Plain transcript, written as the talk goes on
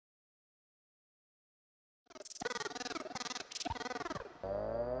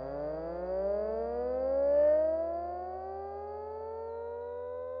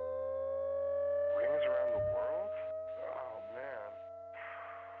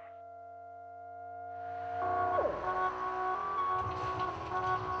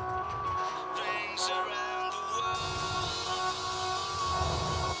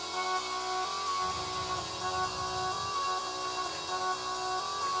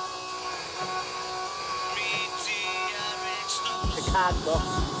Chicago,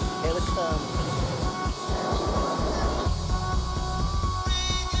 here it comes.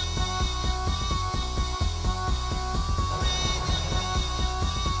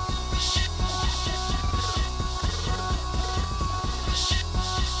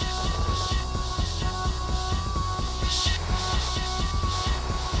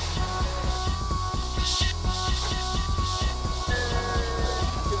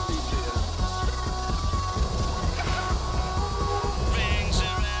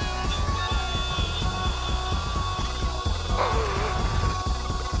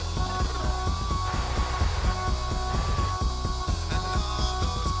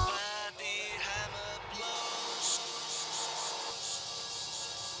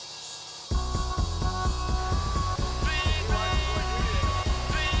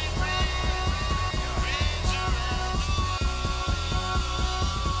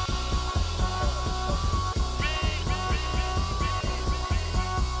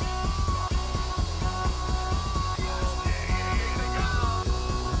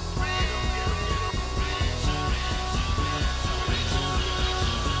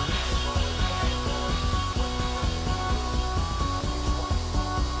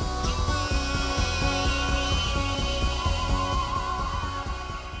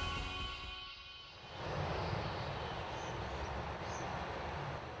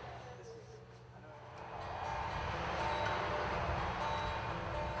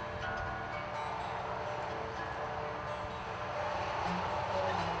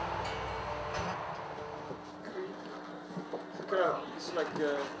 It's like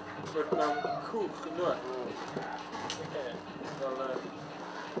a soort van cool genot.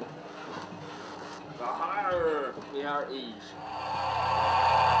 The higher we are ease.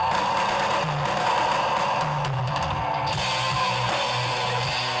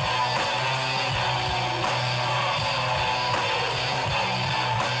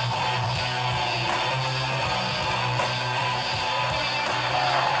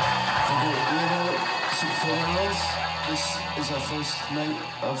 Super Furry Animals. This is our first night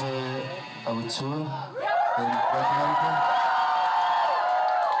of our tour in North America.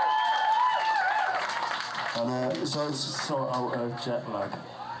 And so it's sort out jet lag.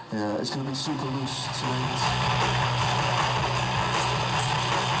 Yeah, it's going to be super loose tonight.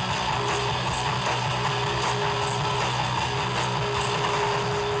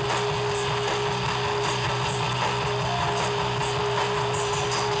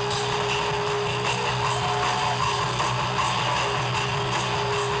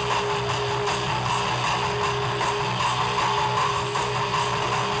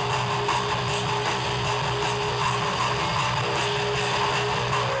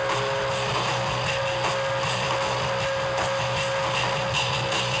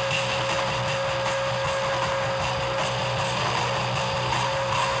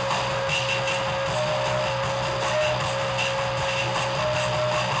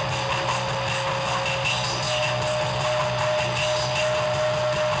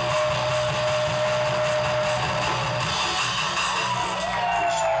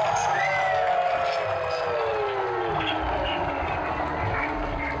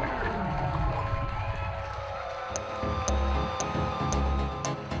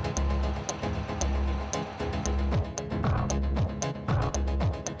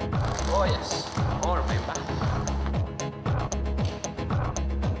 Oh yes, more way back.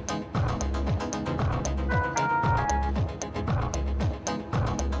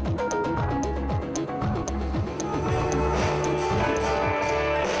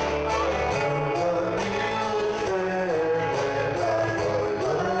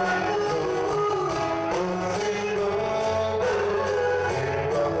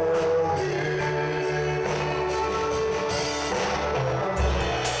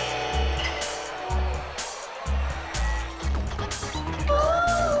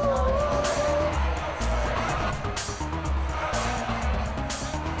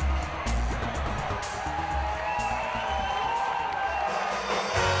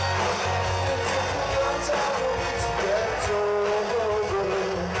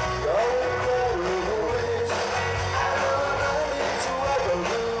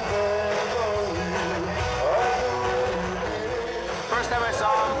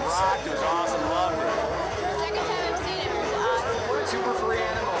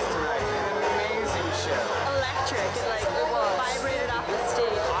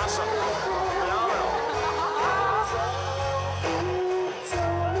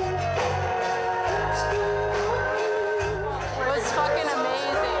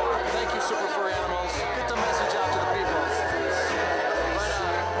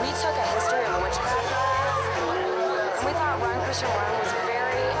 television run was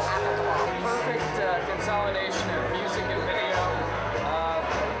very applicable. Perfect consolidation of music and video.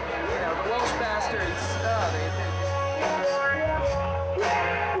 You know, the Welsh bastards.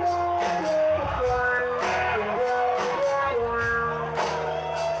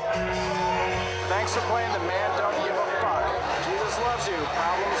 Thanks for playing the Man Don't Give a Fuck. Jesus loves you.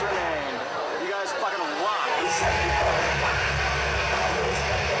 Problems remain. You guys fucking rock.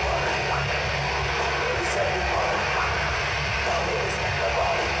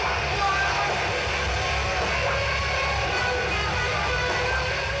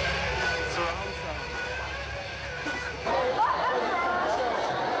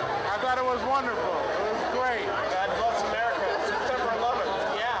 I thought it was wonderful. It was great. God bless America. September 11th.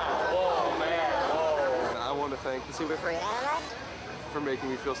 Yeah. Oh, man. I want to thank the Super Furry Animals for making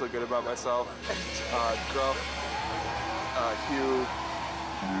me feel so good about myself. Gruff, Hugh,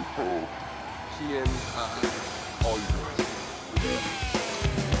 Cian, all you guys.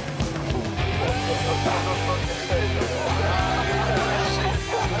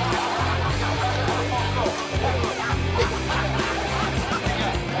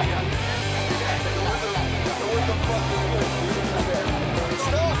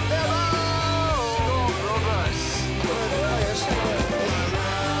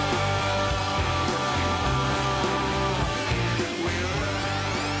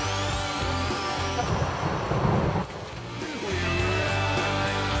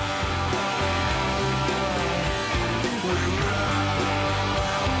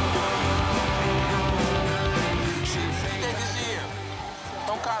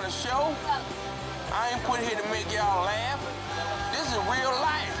 Show. I ain't put here to make y'all laugh. This is real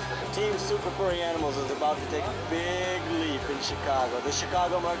life. Team Super Furry Animals is about to take a big leap in Chicago. The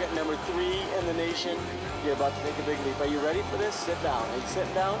Chicago market, #3 in the nation. You're about to take a big leap. Are you ready for this? Sit down. Are you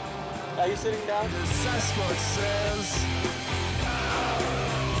sitting down? Are you sitting down? The Sasquatch says.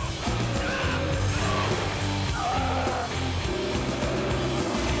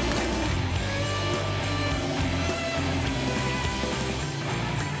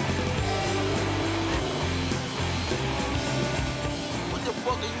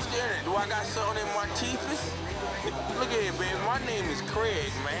 What are you staring at? Do I got something in my teeth? Look at here, baby. My name is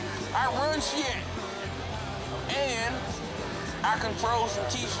Craig, man. I run shit. And I control some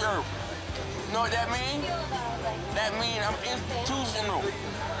t-shirts. You know what that means? That means I'm institutional.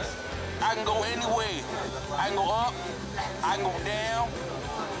 I can go any way. I can go up, I can go down,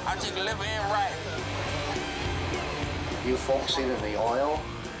 I take left and right. You folks seen in the oil?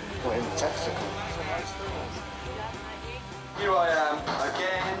 We're in Texaco. Here I am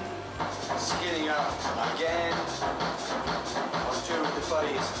again, skinning up again, on tour with the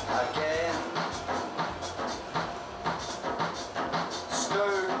buddies again,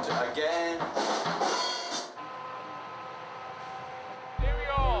 stoned again. Here we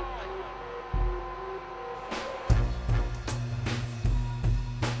are.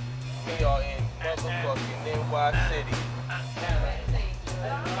 We are in motherfucking NY City.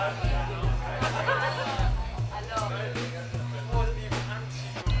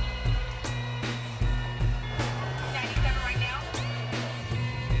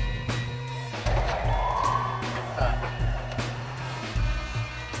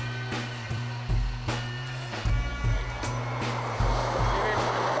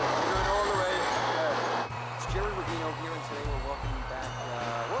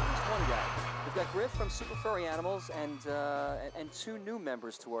 From Super Furry Animals and two new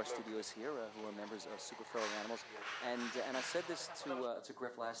members to our studios here who are members of Super Furry Animals. And I said this to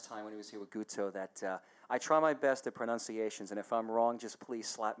Griff last time when he was here with Guto that I try my best at pronunciations, and if I'm wrong, just please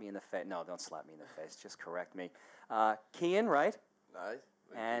slap me in the face. No, don't slap me in the face. Just correct me. Cian, right? Nice.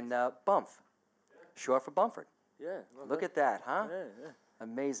 And Bumf. Short for Bumford. Yeah. Look at that, huh? Yeah, yeah.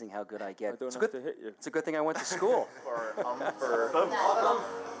 Amazing how good I get. I don't have to hit you. It's a good thing I went to school.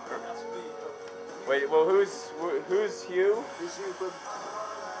 Wait, well, who's Hugh? Who's Hugh?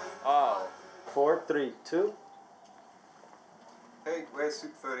 Oh. 4, 3, 2. Hey, we're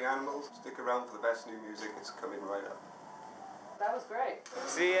Super Furry Animals. Stick around for the best new music. It's coming right up. That was great.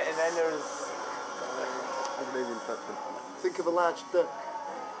 See, and then there's Think of a large duck.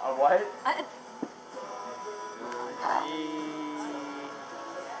 a what?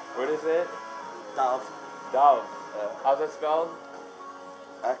 What is it? Dove. Dove. How's that spelled?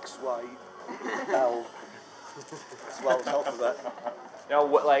 XYL. It's Welsh alphabet. Now,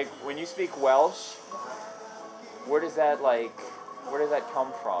 what, like, when you speak Welsh, where does that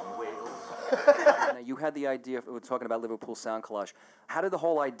come from? Now, you had the idea, we're talking about Liverpool Sound Collage. How did the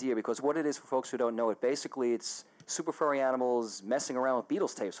whole idea, because what it is for folks who don't know it, basically it's Super Furry Animals messing around with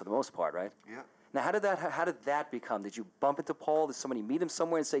Beatles tapes for the most part, right? Yeah. Now, how did that become? Did you bump into Paul? Did somebody meet him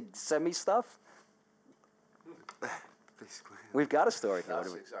somewhere and say, "Send me stuff"? Basically. We've got a story here.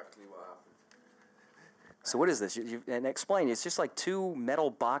 That's exactly what happened. So what is this? And explain. It's just like two metal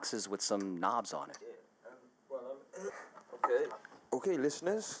boxes with some knobs on it. Okay. Okay,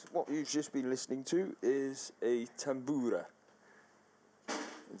 listeners, what you've just been listening to is a tambura.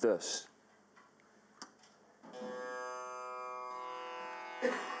 Thus.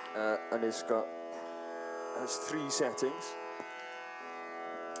 And has 3 settings.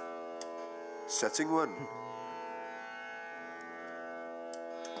 Setting 1.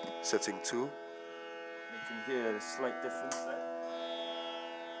 Setting 2. You can hear a slight difference there.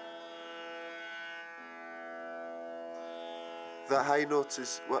 The high note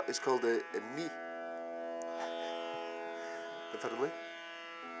is what is called a ni. Apparently.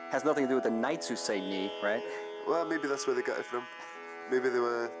 Has nothing to do with the knights who say ni, right? Well, maybe that's where they got it from. Maybe they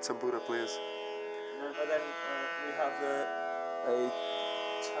were tambura players. And then we have a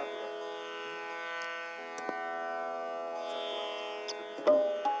tabla.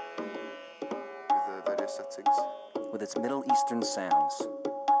 With various settings. With its Middle Eastern sounds.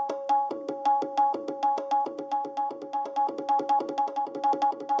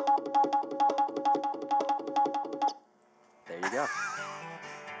 There you go.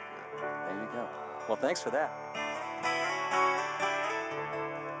 There you go. Well, thanks for that.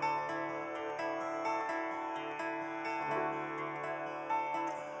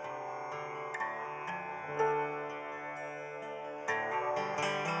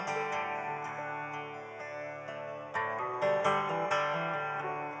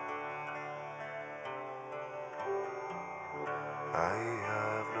 I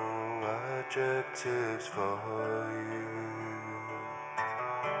have no adjectives for you,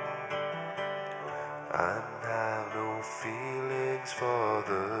 and have no feelings for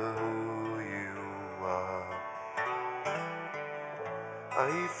the who you are.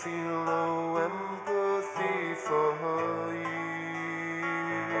 I feel no empathy for you.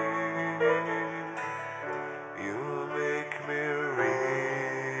 You make me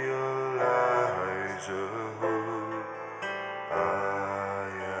realize who I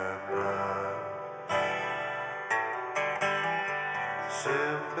am now.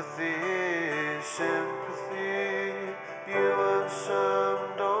 Sympathy, sympathy, you and some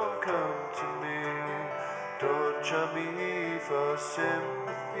don't come to me. Don't judge me for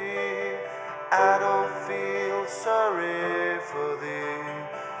sympathy. I don't feel sorry for thee.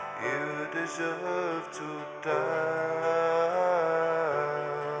 You deserve to die.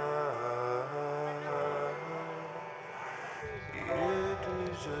 You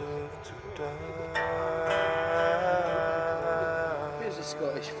deserve to die. Here's a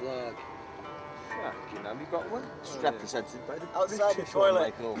Scottish flag. Fucking have you got one? It's represented by the Outside the toilet.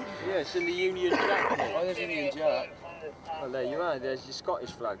 Michael. Yeah, it's in the Union Jack. Oh, there's Union Jack. Well, there you are. There's your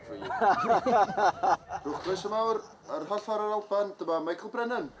Scottish flag for you. Rwch croeso mawr ar holl ffordd yr Alban, dyma Michael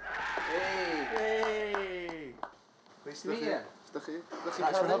Brennan. Hey! Nice to meet you. Ydych chi?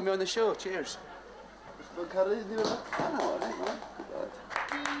 Thanks for having me on the show. Cheers. Ydych chi'n caru ni fyna? No, right, man.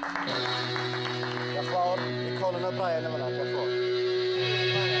 Diolch yn fawr. I Colin O'Brien yn fyna. Diolch yn fawr.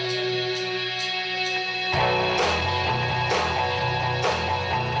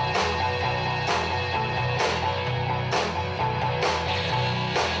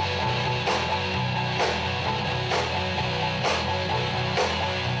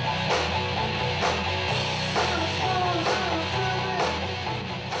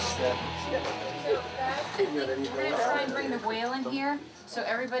 We're going to try and bring the whale in here. So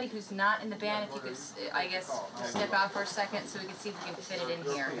everybody who's not in the band, if you could, I guess, just step out for a second so we can see if we can fit it in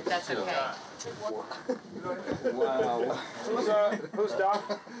here, if that's okay. Wow. Who's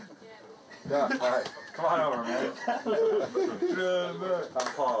Doc? Doc, all right. Come on over, man. I'm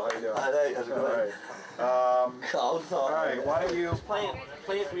Paul. How you doing? Hey, how's it going? All right, why don't you...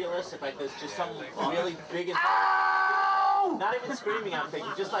 Play it realistic, like there's just something really big and... Not even screaming out things,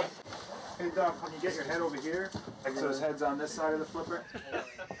 just like... Hey, Doc, when you get your head over here, like so his head's on this side of the flipper.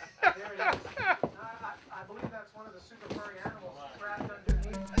 I believe that's one of the Super Furry Animals trapped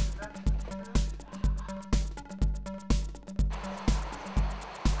underneath.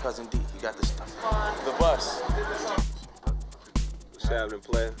 Cousin D, you got this stuff. The bus. What's happening,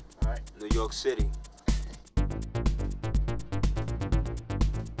 player? All right. New York City.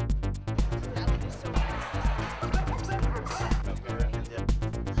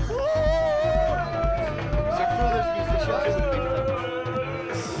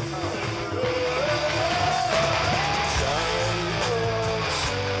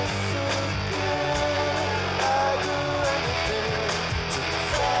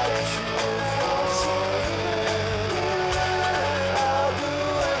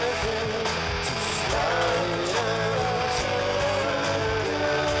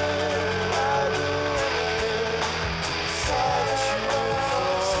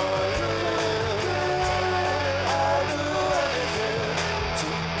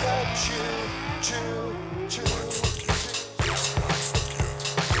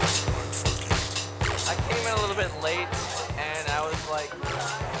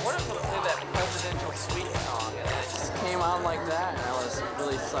 sound like that, and I was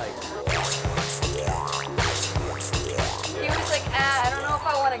really psyched. He was like, I don't know if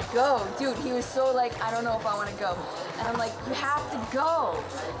I want to go. Dude, he was so like, I don't know if I want to go. And I'm like, you have to go.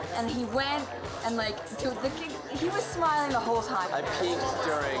 And he went, and like, dude, the kid, he was smiling the whole time. I peaked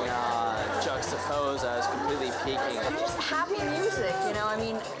during Juxtapose. I was completely peaking. Just happy music, you know? I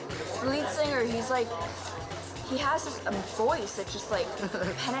mean, the lead singer, he's like, he has this voice that just like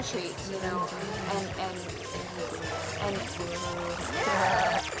penetrates, you know? And I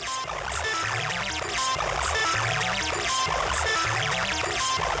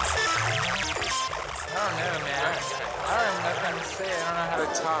don't know, man. I don't have nothing to say. I don't know how to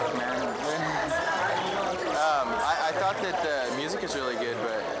talk, man. I thought that the music is really good,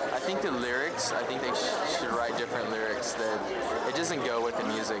 but I think the lyrics, I think they should write different lyrics. That it doesn't go with the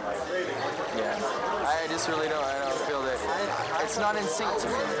music. Yeah, I just really don't. I don't feel that it's not in sync to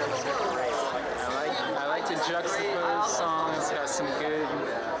me. I like the Juxtapose song. It's got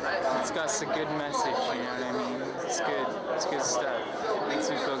some good message. You know what I mean? It's good. It's good stuff. Makes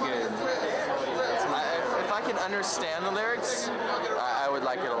me feel good. If I can understand the lyrics, I would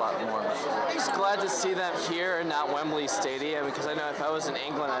like it a lot more. I'm just glad to see them here and not Wembley Stadium, because I know if I was in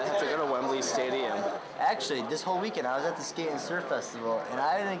England, I'd have to go to Wembley Stadium. Actually, this whole weekend I was at the Skate and Surf Festival, and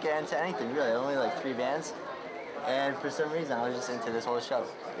I didn't get into anything really. Only like 3 bands, and for some reason I was just into this whole show.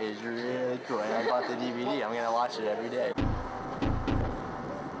 It was really cool, and I bought the DVD. I'm gonna watch it every day.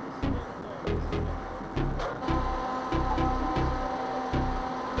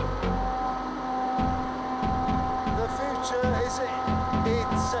 Is it 8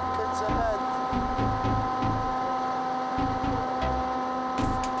 seconds ahead?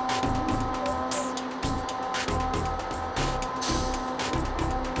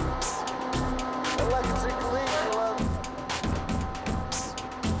 Electric Leland.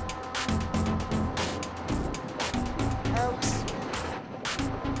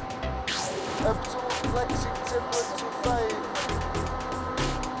 Up to Lexington 125.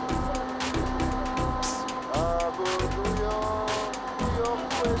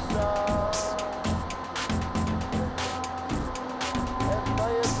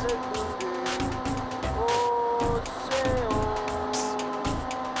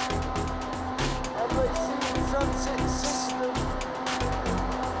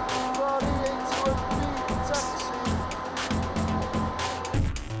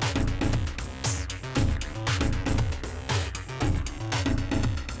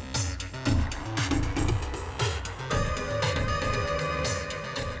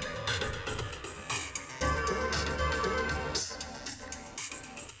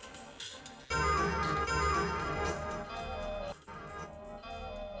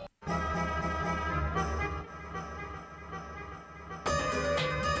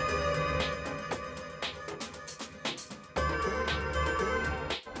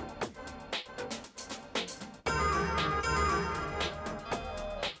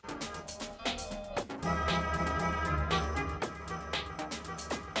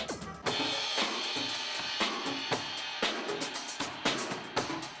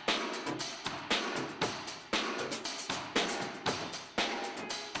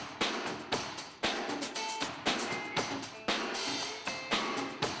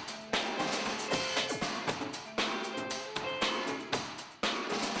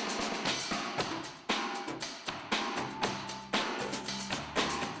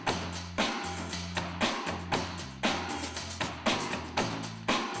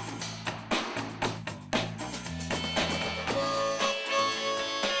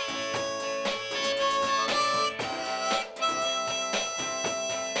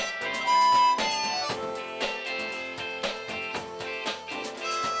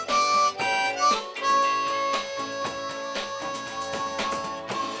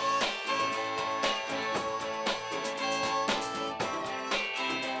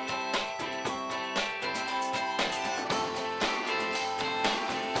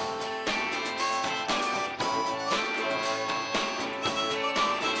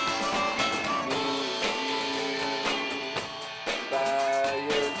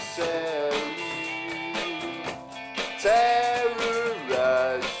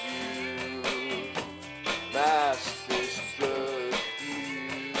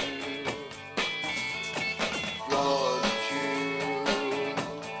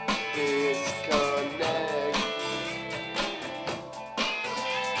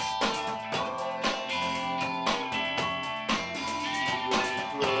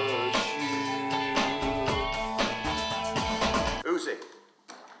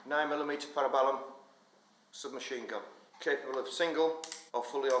 Parabellum submachine gun, capable of single or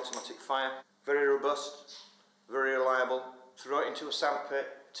fully automatic fire, very robust, very reliable. Throw it into a sandpit,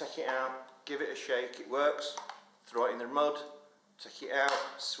 take it out, give it a shake, it works. Throw it in the mud, take it out,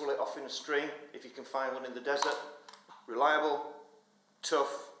 swill it off in a stream if you can find one in the desert. Reliable,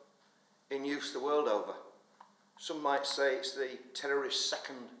 tough, in use the world over. Some might say it's the terrorist's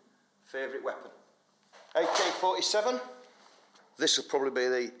second favourite weapon. AK-47, this will probably be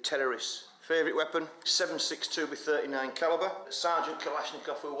the terrorist's favourite weapon. 7.62 by 39 calibre. Sergeant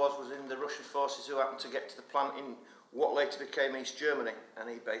Kalashnikov, who was in the Russian forces, who happened to get to the plant in what later became East Germany, and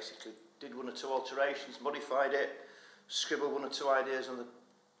he basically did 1 or 2 alterations, modified it, scribbled 1 or 2 ideas on the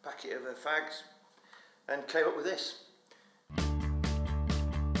packet of fags, and came up with this.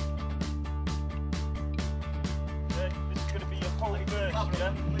 This is going to be your whole verse,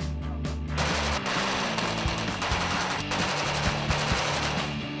 yeah?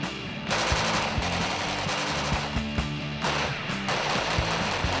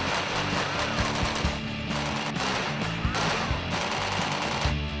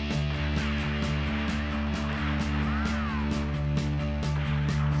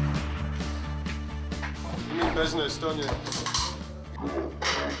 Business, don't you?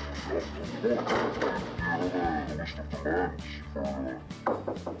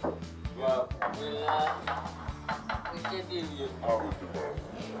 Well, we can deal you.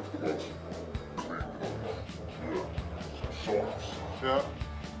 Yeah.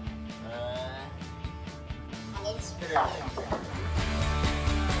 Let's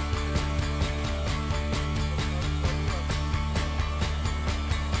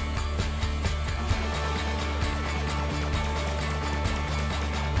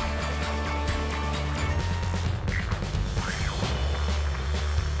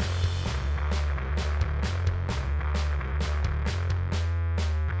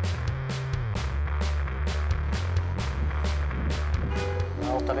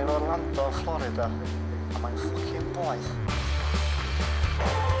Florida. I'm my fucking boys.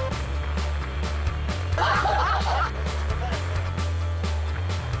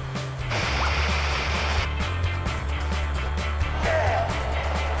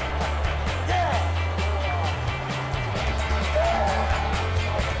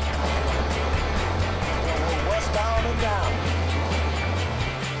 West down and down.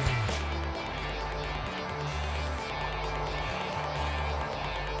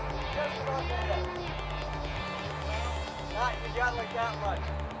 You got like that much.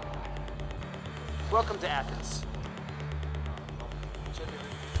 Welcome to Athens.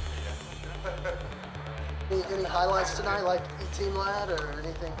 Any highlights tonight, like E-Team Lad or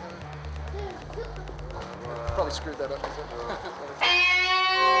anything? Probably screwed that up.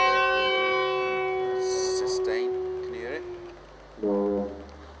 Sustain. Can you hear it?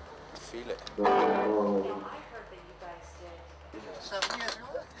 Feel it. I heard that you guys did. 7 years ago.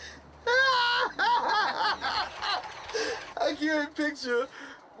 I can't picture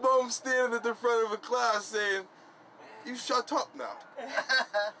Mom standing at the front of a class saying, "You shut up now.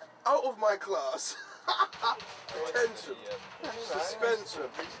 Out of my class." Detention, suspension,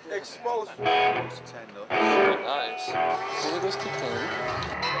 expulsion. Nice.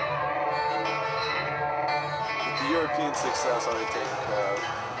 The European success already taken care of.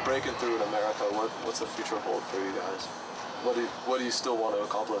 Breaking through in America, what's the future hold for you guys? What do you still want to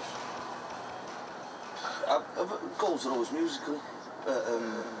accomplish? Goals are always musical.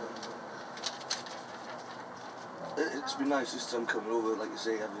 It's been nice this time coming over, like I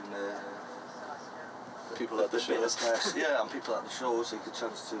say, having people at the shows. Yeah, and people at the shows, take a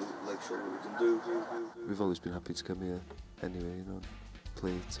chance to like show what we can do. We've always been happy to come here anyway, you know,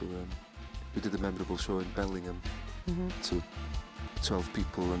 play to. We did a memorable show in Bellingham to 12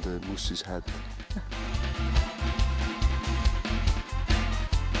 people under Moose's head.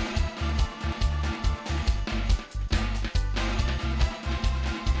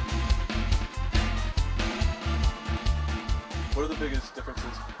 What are the biggest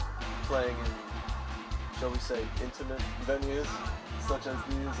differences playing in, shall we say, intimate venues such as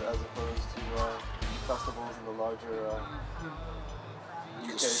these as opposed to festivals in the larger You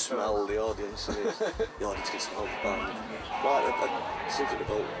can smell the audience, and the audience can smell the band. But something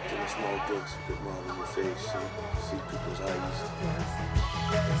about doing small gigs, a bit more in your face, and see people's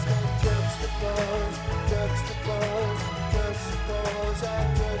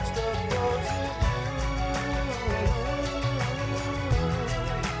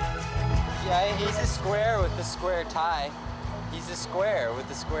Yeah, he's a square with the square tie. He's a square with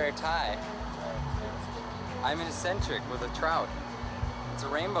the square tie. I'm an eccentric with a trout. It's a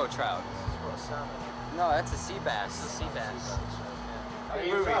rainbow trout. No, that's a sea bass. It's a sea bass. Are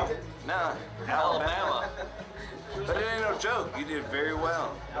you from? No, Alabama. But it ain't no joke. You did very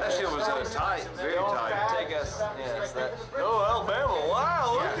well. That shit was tight, very tight. Take us. Yes, that. Oh, Alabama!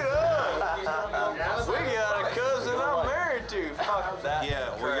 Wow, look at us. We got a cousin I'm married to. Fuck that.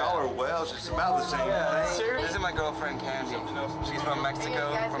 Yeah, well, y'all are Welsh. It's about the same thing. This is my girlfriend Candy. She's from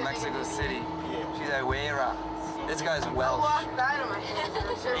Mexico, City. She's a Huera. This guy's Welsh.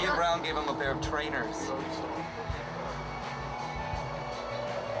 Ian Brown gave him a pair of trainers.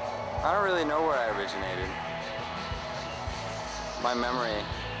 I don't really know where I originated. My memory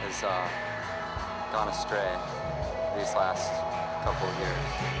has gone astray these last couple of years.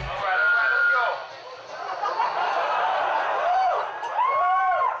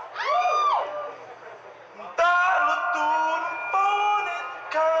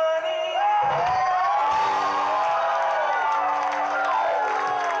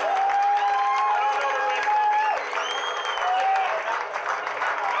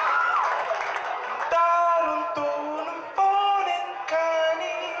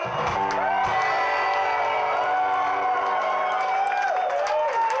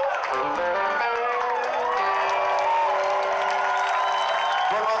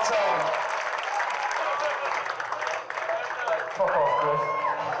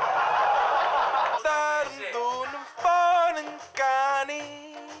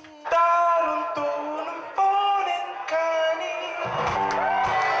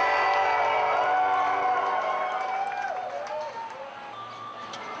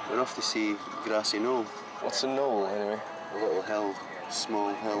 We're off to see Grassy Knoll. What's a knoll, anyway? A little hill,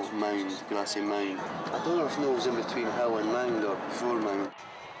 small hill, mound, grassy mound. I don't know if knoll's in between hill and mound or before mound.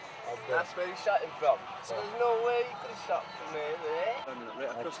 That's where he shot him from. So there's no way you could have shot from there. Right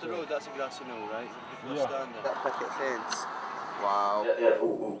across the road, that's a grassy knoll, right? Yeah. That picket fence. Wow.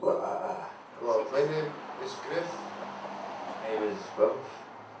 Hello, my name is Griff. My name is Bob.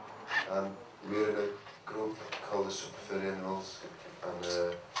 And we're in a group called the Super Furry Animals.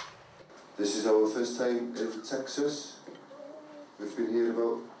 And this is our first time in Texas. We've been here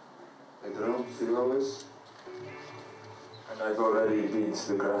about, I don't know, 3 hours. And I've already been to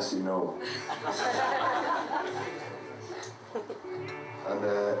the Grassy Knoll. And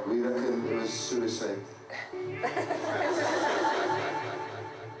we reckon it was suicide.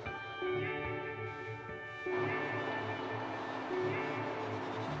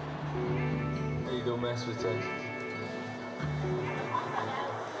 You don't mess with Texas.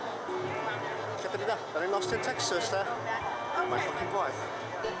 Are you lost in Texas there? My fucking wife.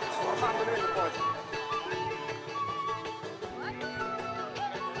 What happened in the boy?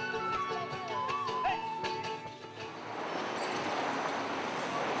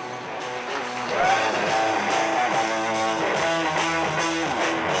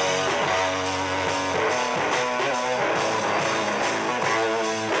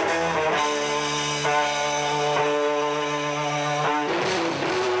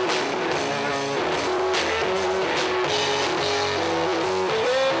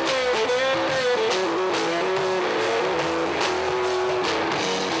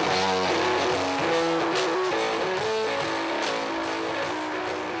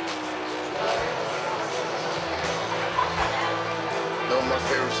 My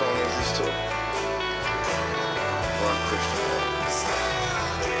favorite song is this too. One Christian.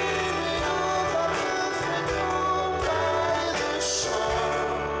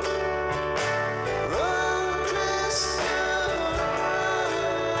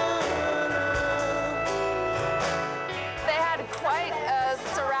 They had quite a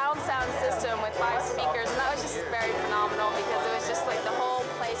surround sound system with 5 speakers, and that was just very phenomenal because it was just like the whole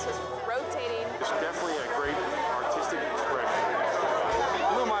place was rotating. It's definitely a great artistic expression.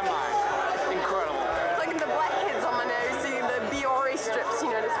 Blew my mind. Incredible. It's like the black kids on my nose seeing the BRA strips, you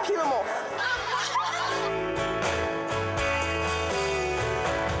know, just peel them off.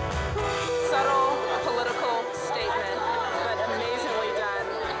 Subtle political statement, but amazingly done.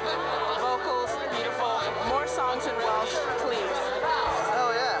 Vocals, beautiful. More songs in Welsh, please.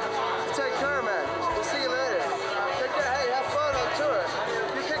 Oh yeah. Take care, man. We'll see you later. Take care. Hey, have fun on tour.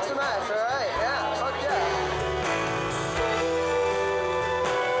 You kick some ass, alright? Yeah. Fuck yeah.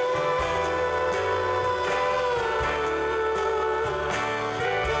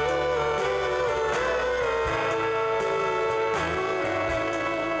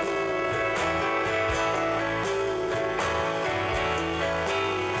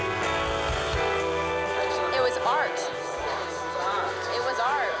 It was art. It was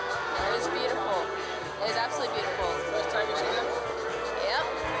art. It was beautiful. It was absolutely beautiful. First time you seen it? Yep.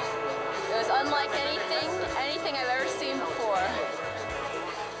 It was unlike anything I've ever seen before.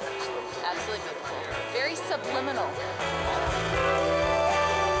 Absolutely beautiful. Very subliminal.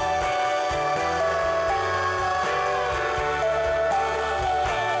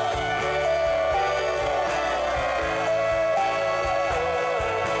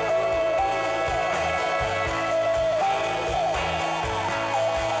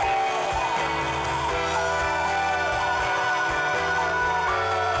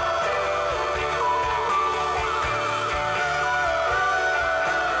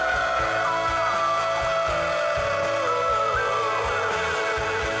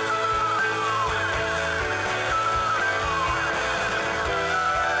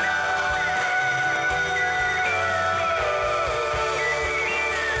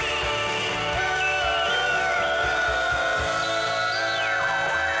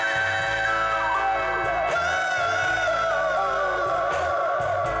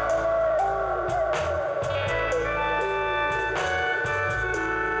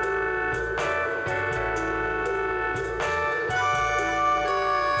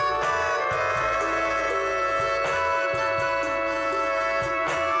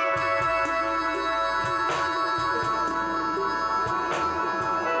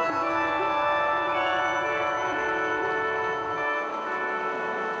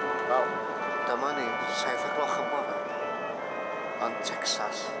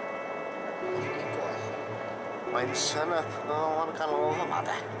 Texas. Mae'n synedd o'n ganol yma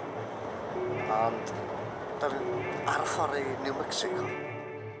de. Ond dyn ar ffordd i New Mexico.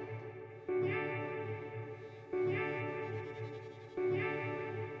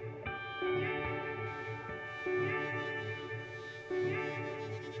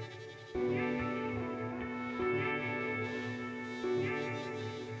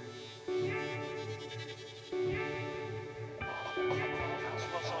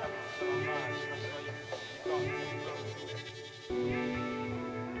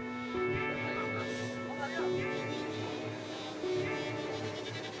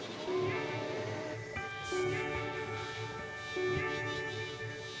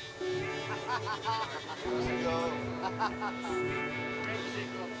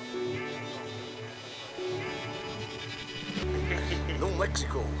 New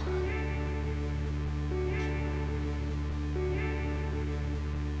Mexico.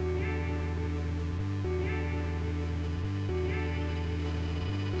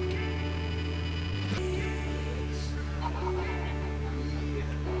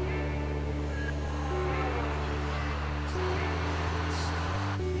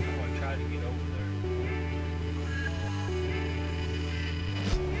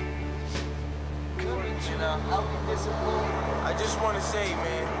 I just want to say,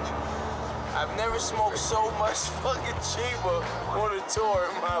 man, I've never smoked so much fucking cheaper on a tour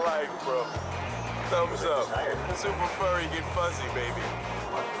in my life, bro. Thumbs up. Super Furry, get fuzzy, baby.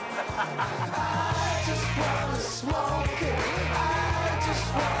 I just wanna smoke it. I just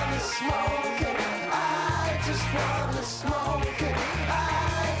wanna smoke it. I just wanna smoke it. I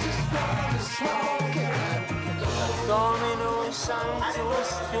just wanna smoke it. Domino Santo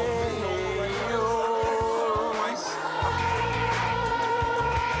Stereo.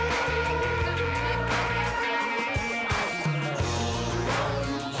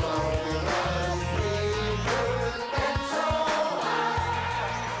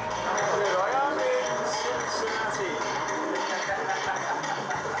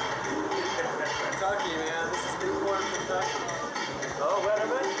 Kentucky, man. This is Newport, Kentucky. Oh, wait a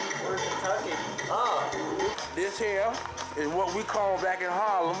minute. We're in Kentucky. Oh. This here is what we call back in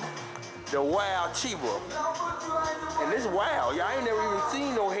Harlem the wild cheever. And this wild, y'all ain't never even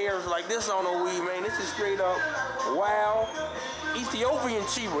seen no hairs like this on no weed, man. This is straight up wild Ethiopian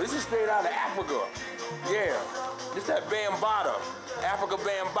cheever. This is straight out of Africa. Yeah, this that Bambata. Africa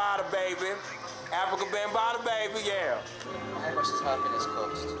Bambata, baby. Africa Bambata, baby, yeah. How much does happiness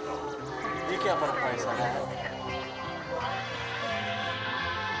cost? You can't put a price on that.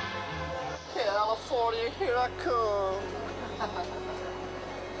 California, here I come.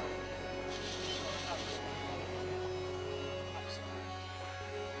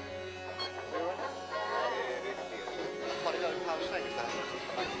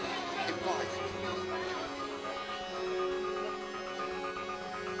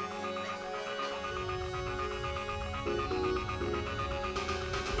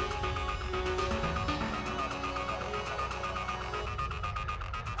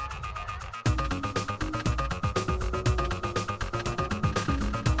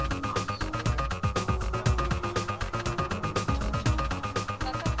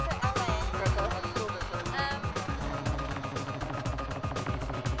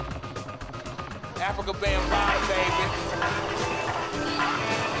 Africa Bambata, baby.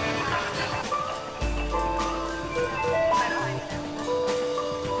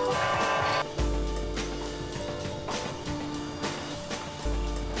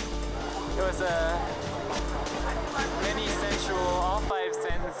 It was a mini sensual, all 5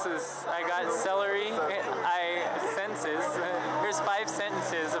 sentences. I got celery, There's 5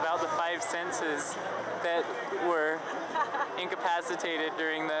 sentences about the 5 senses that were incapacitated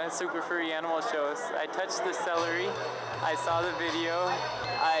during the Super Furry Animal shows. I touched the celery, I saw the video,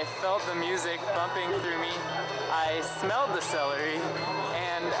 I felt the music bumping through me, I smelled the celery,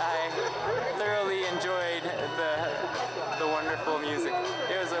 and I thoroughly enjoyed the wonderful music.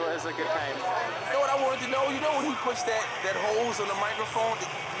 It was a good time. You know what I wanted to know? You know when he puts that hose on the microphone,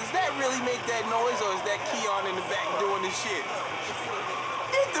 does that really make that noise, or is that Cian in the back doing this shit?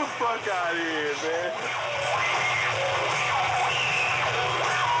 Get the fuck out of here, man.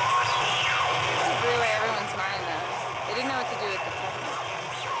 Blew away everyone's mind though. They didn't know what to do with the techno.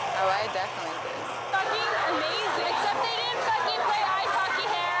 Oh, I definitely did. Fucking amazing. Except they didn't fucking play ice hockey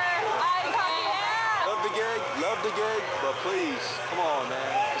hair. Ice hockey hair. Love the gig, but please, come on,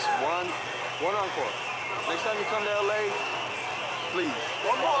 man. Just one encore. Next time you come to LA, please.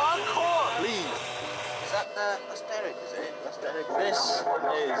 One more encore. Please. That's Derek, is it? That's Derek. This is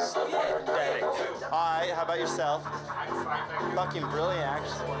Derek. Alright, how about yourself? Fucking brilliant,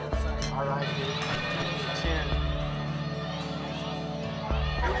 actually. Alright, dude. Cheers.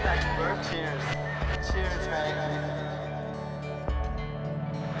 Cheers. Cheers, mate.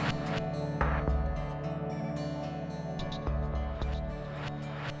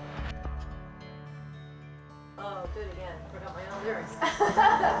 Oh, do it again. Forgot my own lyrics.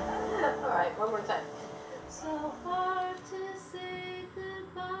 All right, one more time. So hard to say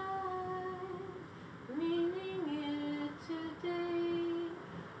goodbye, meaning it today.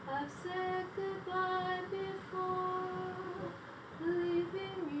 I've said goodbye before,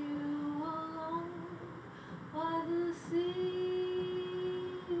 leaving you alone by the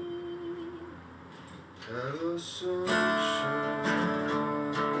sea. Hello, sunshine.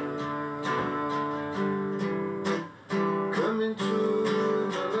 Coming to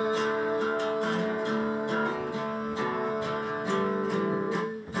my life.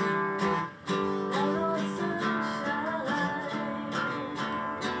 Hello, sunshine. Coming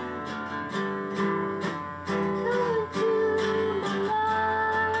to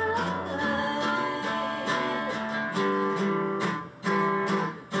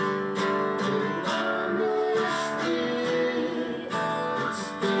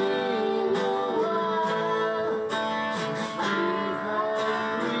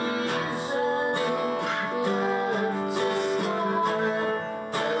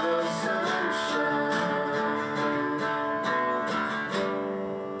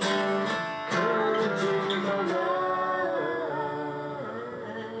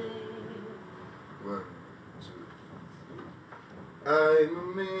my I'm a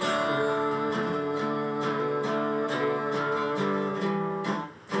man.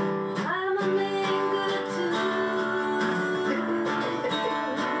 I'm a man good too.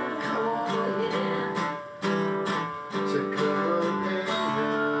 Oh yeah. So come on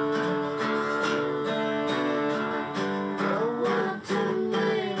I want to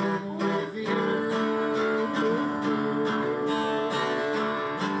live with you.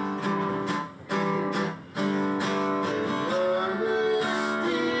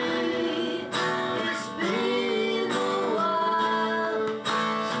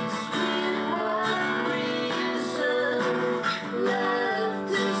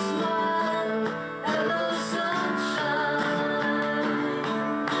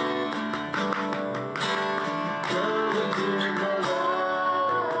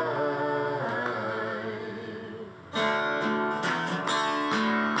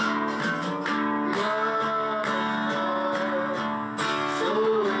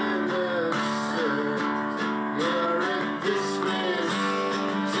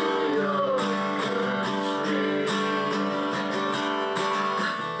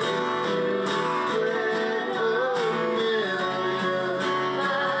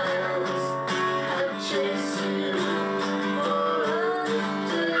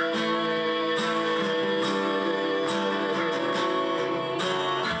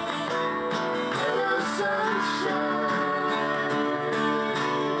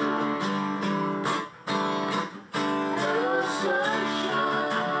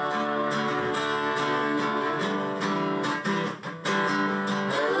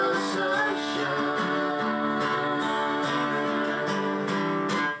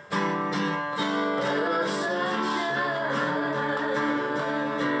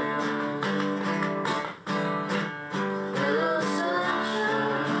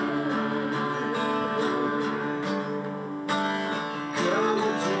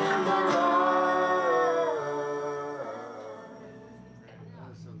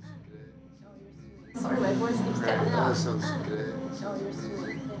 Sorry, my voice keeps cutting out. That sounds great. Oh, you're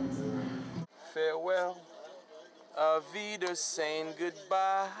sweet. Farewell. Avida saying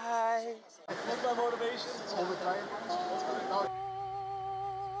goodbye. What's my motivation? Overtired.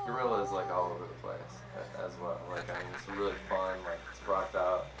 Gorilla is like all over the place as well. Like, I mean, it's really fun, like it's rocked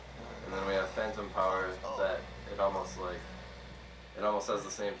out. And then we have Phantom Power that it almost has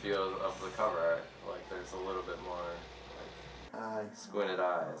the same feel of the cover art. Like there's a little bit more like squinted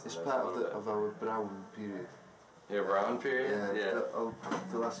eyes. It's part of our brown period. Your brown period? Yeah.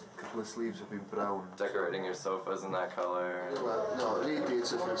 The last couple of sleeves have been brown. Decorating your sofas in that color. Well, no,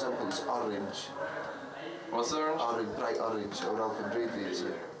 radiator, for example, is orange. What's orange? Orange, bright orange. Our Alpine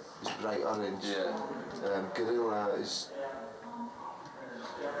radiator is bright orange. Yeah. Gorilla is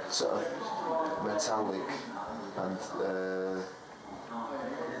sort of metallic and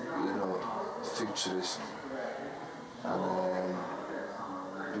futurist, and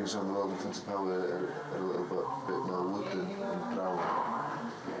brings on the world in Phantom Power a little bit more wooden and brown,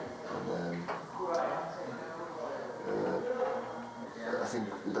 and think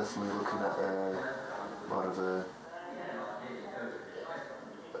we're definitely looking at more of a...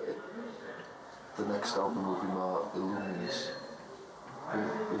 The next album will be more illuminous.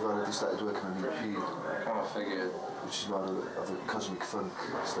 We've already started working on EP. I kind of figured. Which is more of a cosmic funk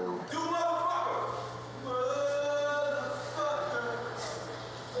style.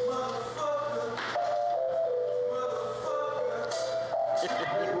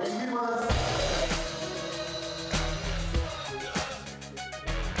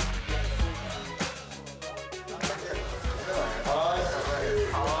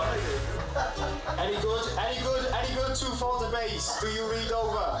 Any good 2/4 bass? Do you read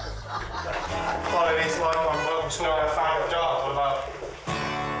over? Following this like on local school, I found a job for about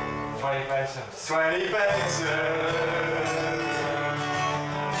 20 pesos. 20 pesos.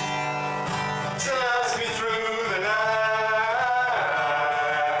 Just me through the night.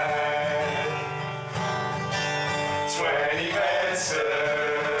 20 pesos.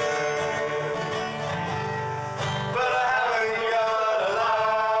 But I haven't got a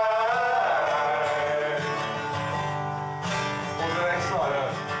line. What's the next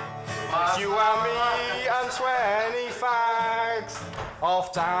line? You and me and 20 fags off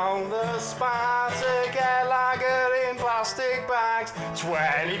down the spa to get lager in plastic bags.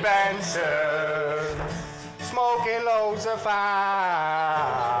 20 Benson, smoking loads of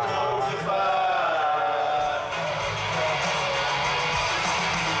fat. Loads of fat.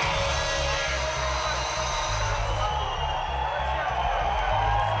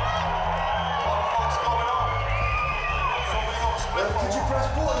 Could you press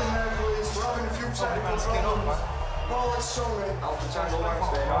pause in there, please? We're having a few technical problems. Oh, it's sorry. Alpha Tango Wax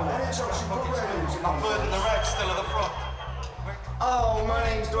there. Anytime you put ready. I'm burning the reg still at the front. Oh, my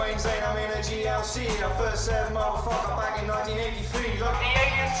name's Dwayne Zane, I'm in a GLC. I first served motherfucker back in 1983. Look, the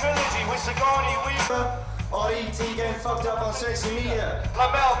Alien Trilogy with Sigourney Weaver. Or E.T. getting fucked up on social media.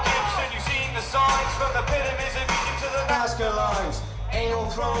 Like Mel Gibson, you've seen the signs from the pyramids of Egypt to the Nazca lines. Anal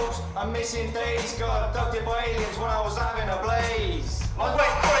probes, I'm missing days. Got abducted by aliens when I was having a blaze. Like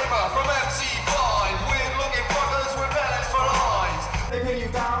Wayne Kramer from MC5, weird looking fuckers with pellets for eyes. They pin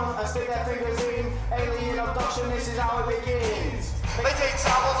you down and stick their fingers in. Alien abduction, this is how it begins. They take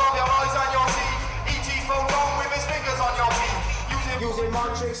samples of your eyes and your teeth. E.T. phone on with his fingers on your teeth. Using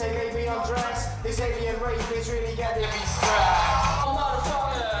my tricks, they made me undress. This alien rape is really getting me stressed. Oh,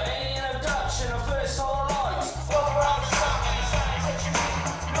 motherfucker, alien abduction, I first saw lights. Fuck around the sun,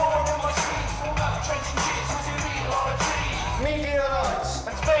 no one in my streets, full up trenching shits, was you read a lot of trees. Meteorites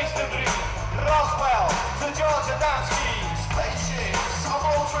and space debris. Roswell to Georgia Dansky. Spaceships of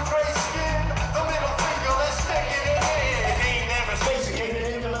ultra grey skin. The middle finger, they're sticking it in. It ain't never Space King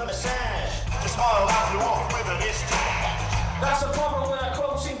and England massage. Just smile and you off with a discharge. That's the problem with a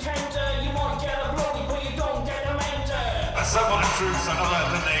close encounter. You might get a bloody, but you don't get a mentor. Assemble the troops and alert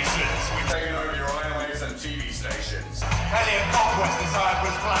the nations. We've taken over your airwaves and TV stations. Alien conquest design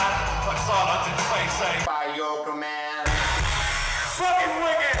was planned, but silence in space say by your command. Fucking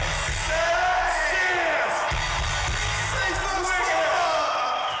wicked! Serious! Serious! Super Furry Animals!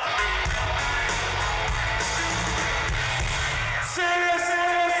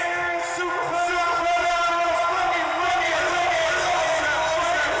 Fucking wicked!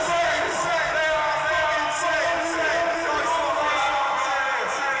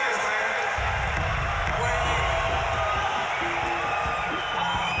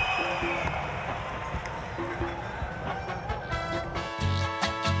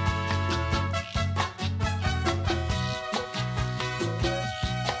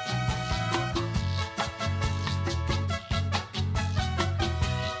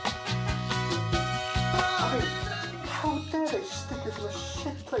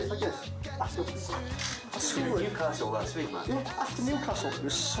 Newcastle last week, man. Yeah, after Newcastle, it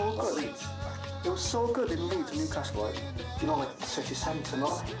was so good. It was so good in Leeds and Newcastle, like, you know, like the city centre and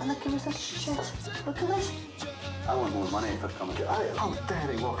all. And look at this shit. Look at this. I want more money for coming. How dare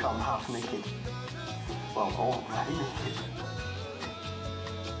they walk out half naked? Well, already naked.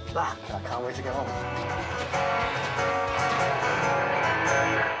 I can't wait to get home.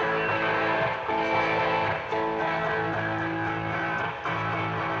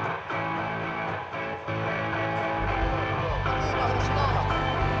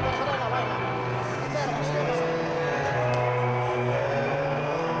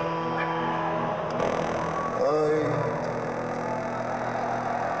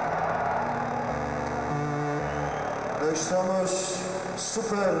 Somos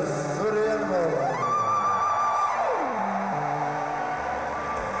Super Furry Animals.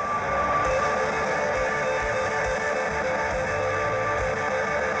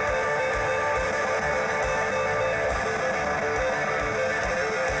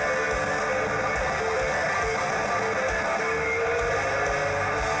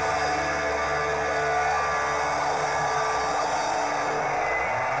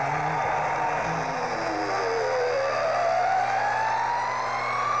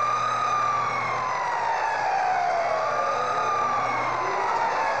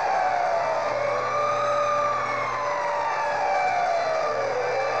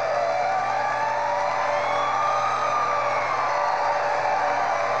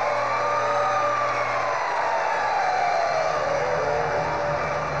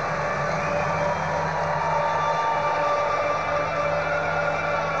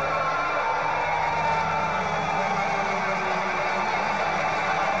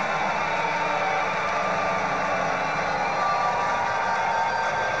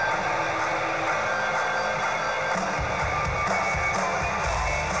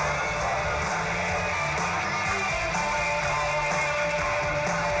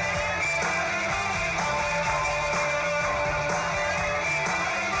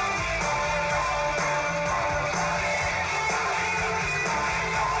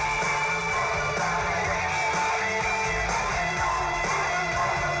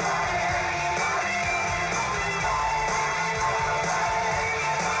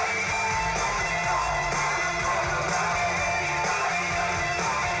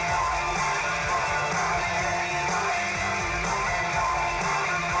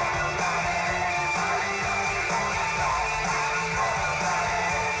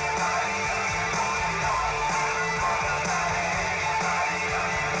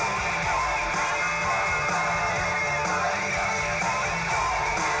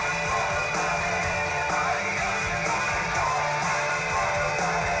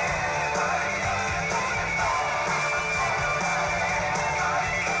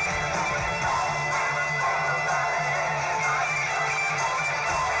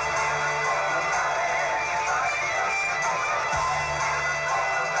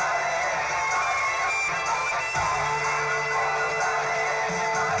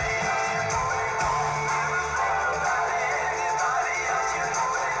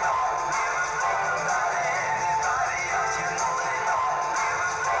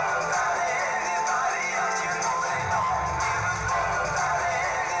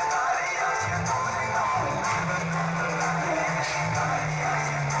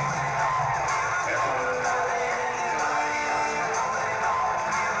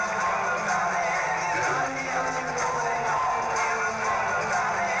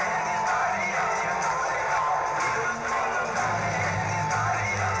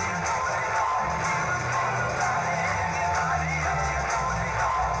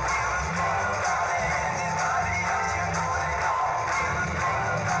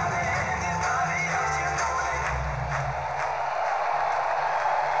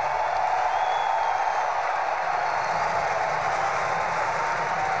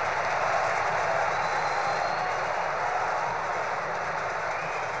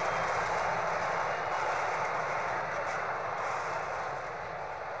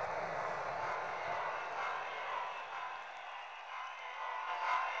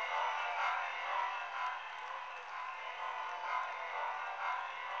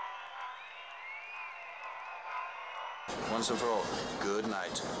 Once and for all, good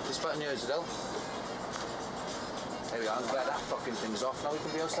night. It's back in yours, Dyl. There we go, I'm glad that fucking thing's off. Now we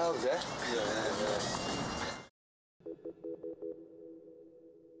can be ourselves, eh? Yeah.